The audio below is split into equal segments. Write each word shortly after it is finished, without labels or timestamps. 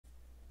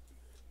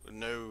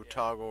no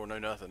toggle, no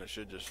nothing. It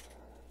should just.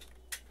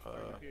 Right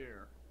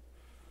here.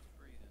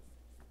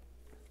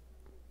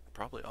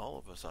 Probably all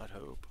of us, I'd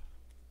hope.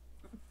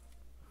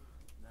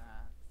 Nah.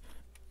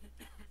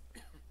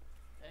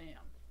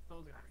 Damn.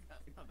 Those guys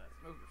got that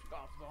smoker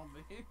stops on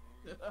me.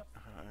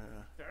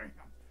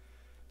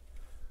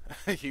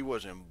 Damn. He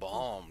was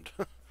embalmed.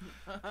 Yeah.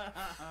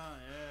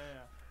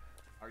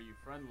 Are you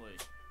friendly?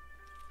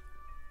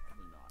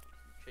 Probably not.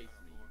 You chase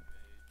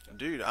me.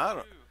 Dude,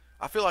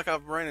 I feel like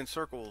I've ran in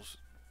circles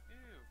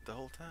the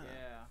whole time.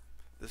 Yeah.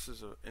 This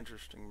is an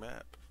interesting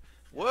map.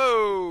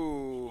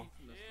 Whoa!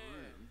 In this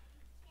room.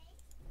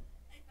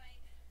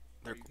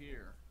 They're Right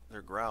here.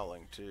 they're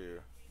growling too.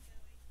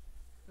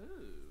 Ooh.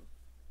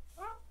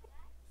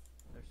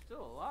 They're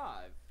still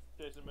alive.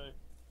 Chasing me.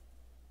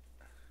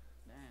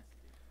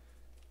 Nasty.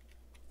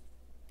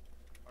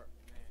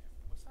 Man,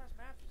 what size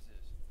map is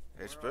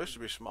this? It's supposed to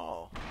be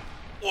small.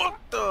 What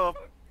the?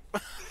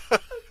 What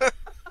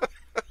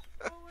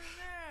was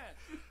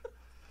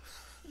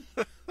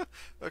that?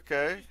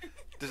 Okay.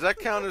 Does that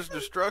count as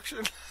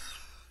destruction?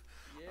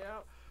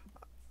 Yep.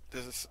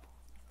 Does it?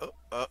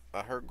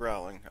 I heard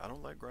growling. I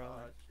don't like Oh growling.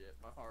 shit,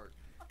 my heart.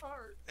 My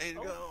heart. There you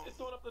Oh, go. it's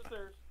going up the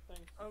stairs.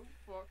 Thanks. Oh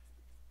fuck.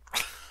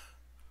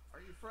 Are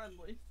you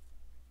friendly?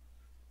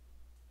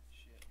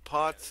 Shit.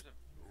 Pots.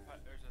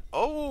 There's a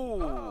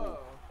Oh! Oh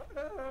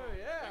we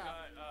yeah.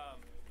 got,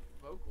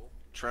 Vocal.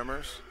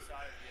 Tremors.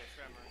 tremors.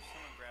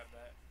 Someone grab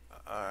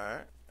that.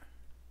 Alright.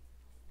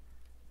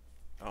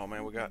 Oh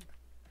man, we got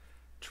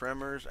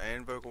tremors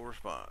and vocal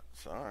response.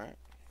 Alright.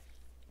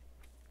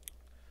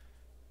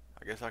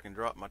 I guess I can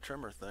drop my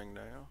tremor thing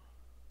now.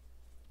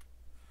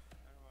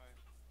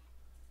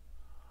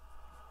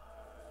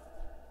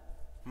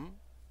 How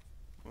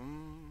do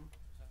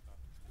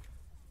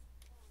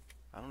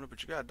I don't know,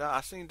 but you gotta die.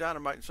 I seen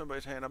dynamite in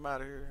somebody's hand. I'm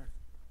out of here.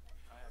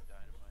 I have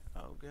dynamite.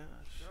 Oh gosh.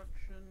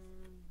 Destruction.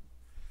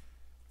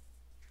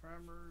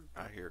 Tremors.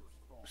 I hear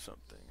response.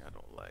 something I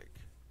don't like.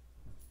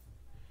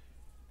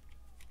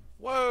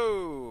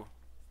 Whoa!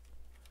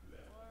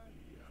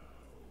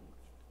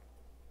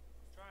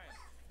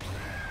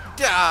 Trying.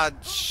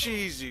 God,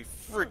 cheesy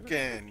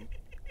freaking.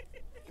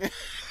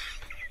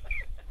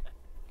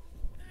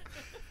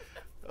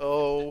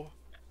 Oh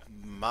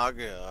my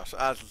gosh.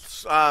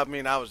 I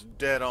mean, I was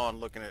dead on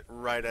looking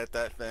right at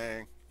that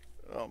thing.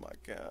 Oh my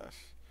gosh.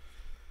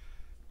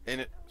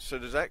 And so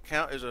does that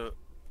count as a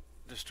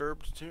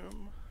disturbed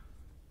tomb?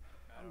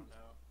 I don't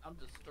know. I'm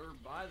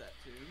disturbed by that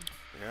too.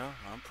 Yeah,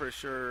 I'm pretty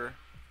sure.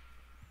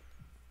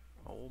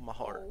 Oh, my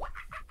heart.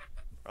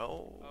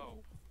 Oh. Oh,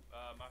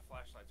 my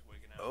flashlight's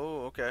wigging out.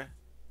 Oh, okay.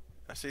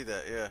 I see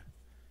that, yeah.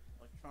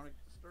 Electronic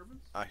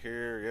disturbance? I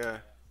hear, yeah.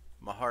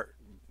 My heart,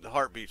 the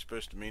heartbeat's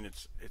supposed to mean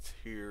it's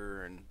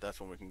here, and that's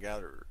when we can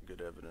gather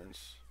good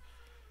evidence.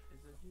 Is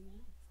it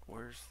here?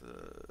 Where's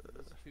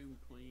the... This tomb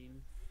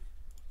clean.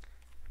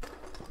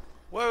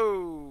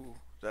 Whoa!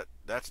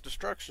 That's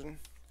destruction.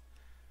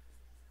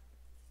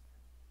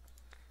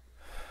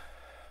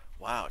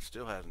 Wow, it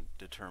still hasn't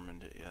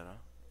determined it yet, huh?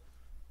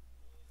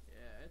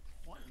 Yeah, it's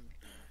wanting.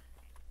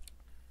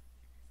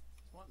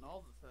 It's wanting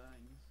all the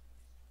things.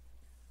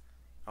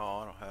 Oh,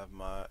 I don't have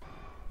my...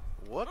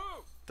 What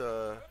Oh!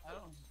 the... I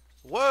don't.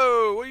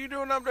 Whoa! What are you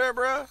doing up there,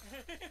 bruh?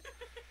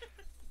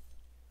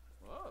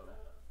 Whoa.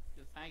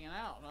 Just hanging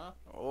out, huh?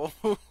 Oh,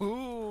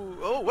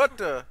 oh, what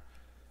the...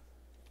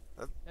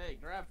 Hey,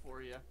 grab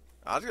for you.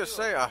 I was gonna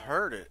say, I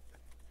heard it.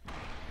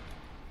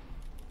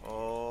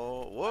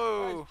 Oh,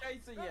 whoa. Guy's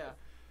chasing you.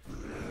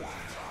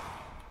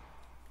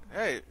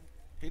 Hey,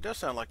 he does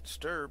sound like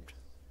disturbed.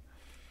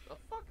 The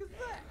fuck is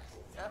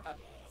that?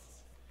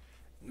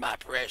 My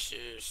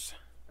precious.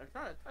 They're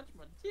trying to touch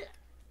my dick.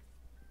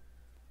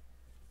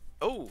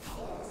 Oh,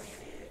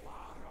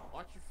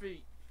 Watch your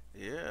feet.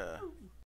 yeah.